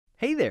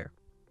Hey there!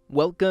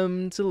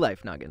 Welcome to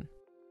Life Noggin.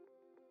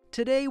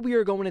 Today we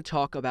are going to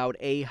talk about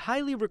a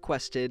highly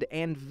requested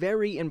and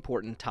very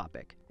important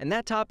topic, and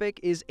that topic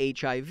is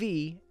HIV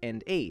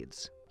and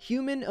AIDS.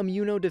 Human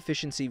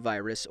immunodeficiency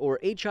virus, or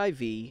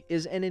HIV,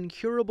 is an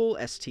incurable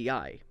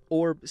STI,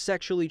 or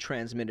sexually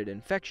transmitted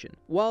infection.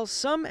 While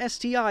some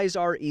STIs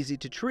are easy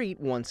to treat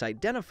once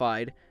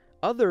identified,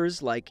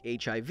 others, like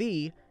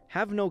HIV,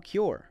 have no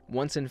cure.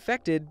 Once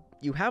infected,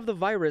 you have the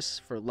virus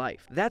for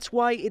life. That's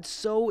why it's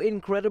so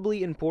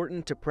incredibly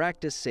important to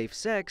practice safe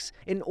sex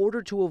in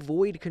order to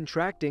avoid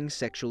contracting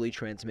sexually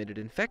transmitted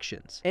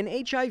infections. An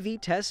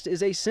HIV test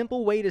is a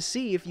simple way to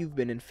see if you've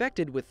been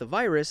infected with the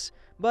virus,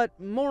 but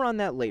more on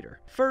that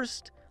later.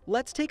 First,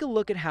 let's take a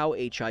look at how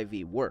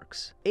HIV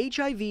works.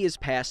 HIV is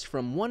passed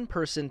from one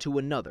person to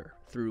another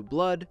through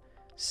blood,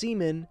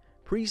 semen,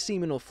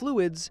 pre-seminal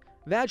fluids,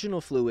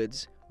 vaginal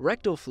fluids,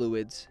 rectal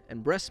fluids,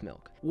 and breast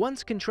milk.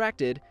 Once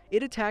contracted,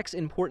 it attacks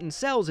important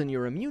cells in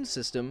your immune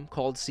system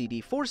called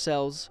CD4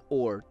 cells,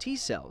 or T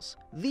cells.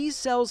 These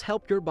cells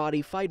help your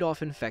body fight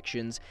off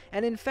infections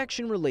and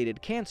infection-related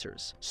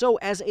cancers. So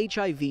as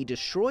HIV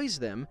destroys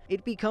them,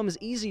 it becomes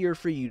easier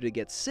for you to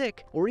get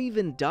sick or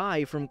even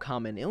die from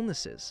common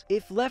illnesses.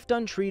 If left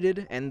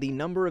untreated and the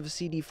number of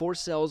CD4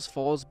 cells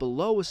falls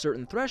below a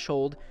certain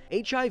threshold,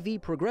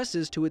 HIV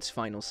progresses to its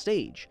final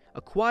stage,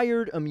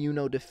 acquired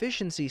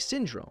immunodeficiency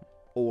syndrome,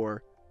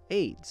 or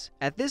AIDS.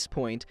 At this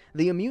point,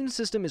 the immune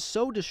system is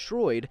so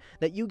destroyed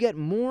that you get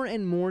more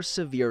and more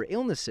severe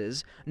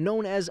illnesses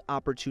known as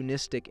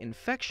opportunistic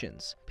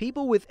infections.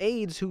 People with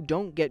AIDS who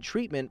don't get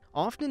treatment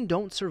often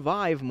don't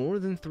survive more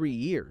than 3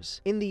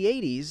 years. In the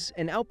 80s,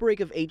 an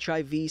outbreak of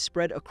HIV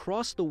spread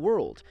across the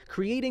world,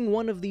 creating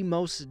one of the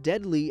most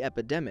deadly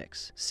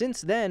epidemics.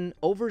 Since then,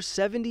 over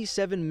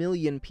 77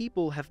 million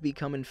people have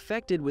become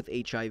infected with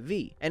HIV,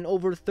 and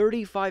over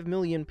 35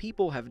 million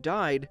people have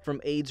died from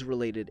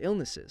AIDS-related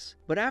illnesses.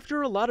 But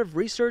after a lot of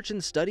research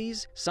and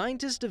studies,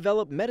 scientists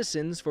developed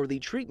medicines for the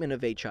treatment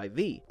of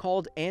HIV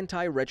called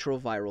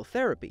antiretroviral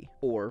therapy,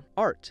 or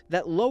ART,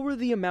 that lower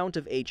the amount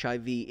of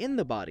HIV in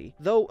the body,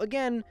 though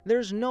again,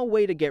 there's no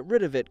way to get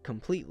rid of it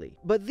completely.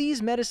 But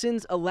these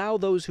medicines allow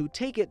those who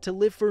take it to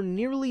live for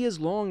nearly as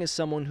long as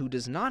someone who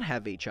does not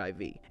have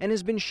HIV, and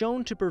has been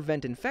shown to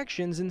prevent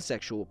infections in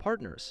sexual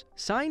partners.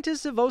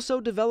 Scientists have also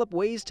developed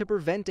ways to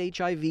prevent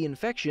HIV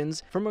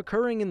infections from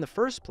occurring in the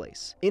first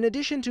place. In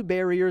addition to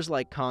barriers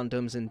like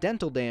condoms and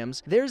dental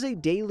dams, there's a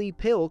daily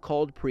pill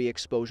called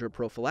pre-exposure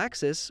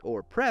prophylaxis,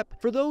 or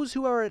PrEP, for those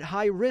who are at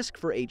high risk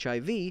for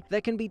HIV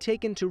that can be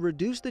taken to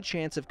reduce the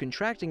chance of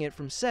contracting it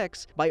from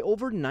sex by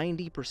over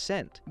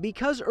 90%.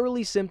 Because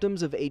early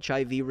symptoms of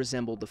HIV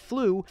resemble the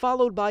flu,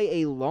 followed by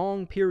a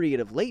long period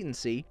of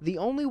latency, the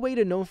only way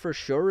to know for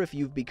sure if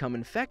you've become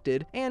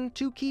infected, and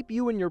to keep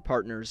you and your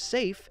partners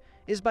safe,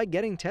 is by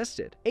getting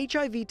tested.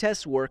 HIV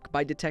tests work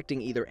by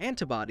detecting either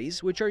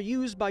antibodies, which are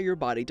used by your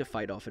body to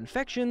fight off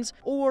infections,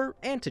 or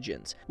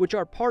antigens, which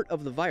are part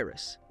of the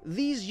virus.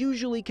 These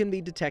usually can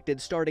be detected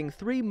starting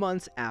 3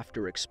 months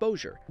after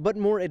exposure, but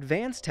more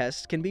advanced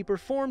tests can be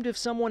performed if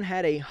someone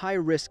had a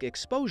high-risk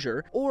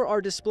exposure or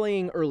are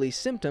displaying early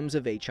symptoms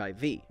of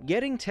HIV.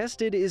 Getting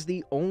tested is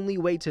the only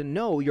way to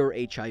know your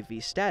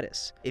HIV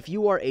status. If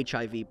you are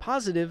HIV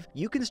positive,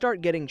 you can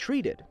start getting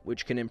treated,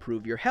 which can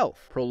improve your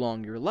health,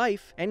 prolong your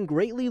life, and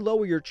greatly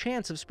lower your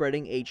chance of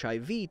spreading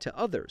HIV to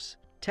others.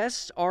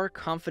 Tests are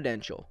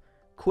confidential,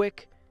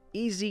 quick,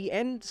 easy,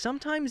 and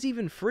sometimes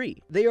even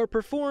free. They are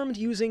performed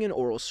using an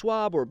oral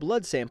swab or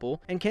blood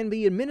sample and can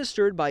be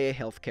administered by a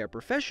healthcare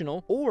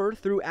professional or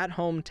through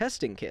at-home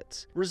testing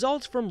kits.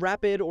 Results from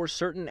rapid or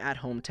certain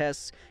at-home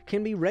tests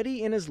can be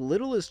ready in as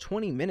little as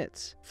 20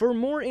 minutes. For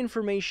more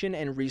information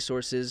and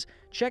resources,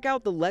 check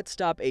out the Let's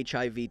Stop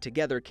HIV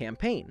Together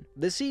campaign.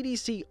 The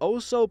CDC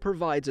also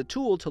provides a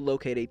tool to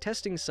locate a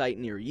testing site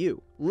near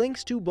you.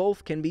 Links to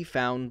both can be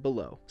found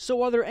below.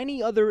 So are there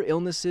any other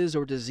illnesses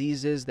or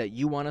diseases that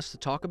you want us to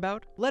talk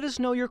about? Let us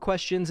know your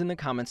questions in the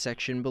comment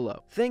section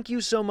below. Thank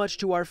you so much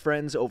to our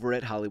friends over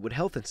at Hollywood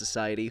Health and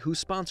Society who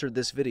sponsored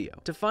this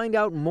video. To find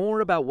out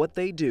more about what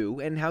they do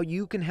and how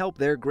you can help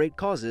their great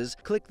causes,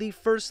 click the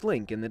first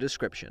link in the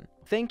description.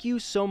 Thank you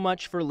so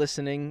much for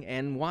listening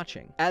and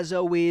watching. As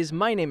always,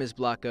 my name is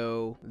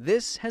Blocko.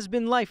 This has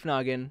been Life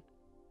Noggin.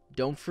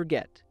 Don't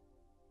forget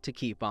to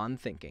keep on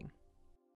thinking.